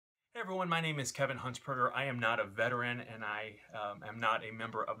Everyone, my name is Kevin Huntsberger. I am not a veteran and I am not a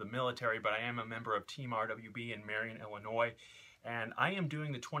member of the military, but I am a member of Team RWB in Marion, Illinois. And I am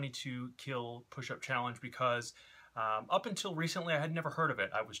doing the 22 kill push-up challenge because up until recently I had never heard of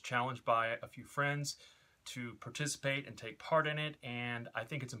it. I was challenged by a few friends to participate and take part in it, and I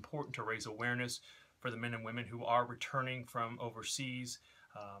think it's important to raise awareness for the men and women who are returning from overseas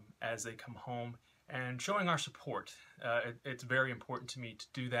as they come home, and showing our support. It's very important to me to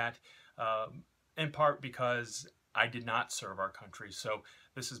do that, in part because I did not serve our country. So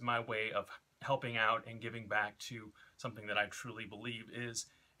this is my way of helping out and giving back to something that I truly believe is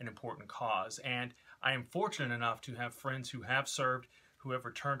an important cause. And I am fortunate enough to have friends who have served, who have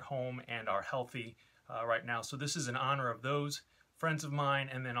returned home and are healthy right now. So this is in honor of those friends of mine,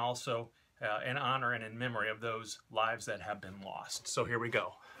 and then also in honor and in memory of those lives that have been lost. So here we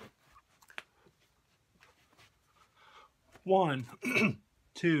go. 1,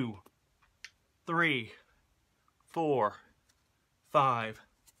 2, 3, 4, 5,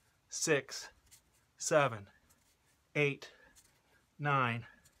 6, 7, 8, 9,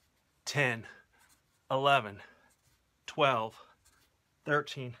 10, 11, 12,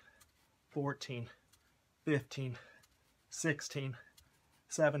 13, 14, 15, 16,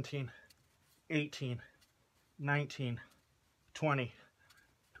 17, 18, 19, 20,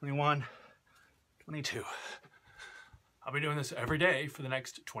 21, 22. I'll be doing this every day for the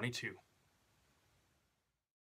next 22.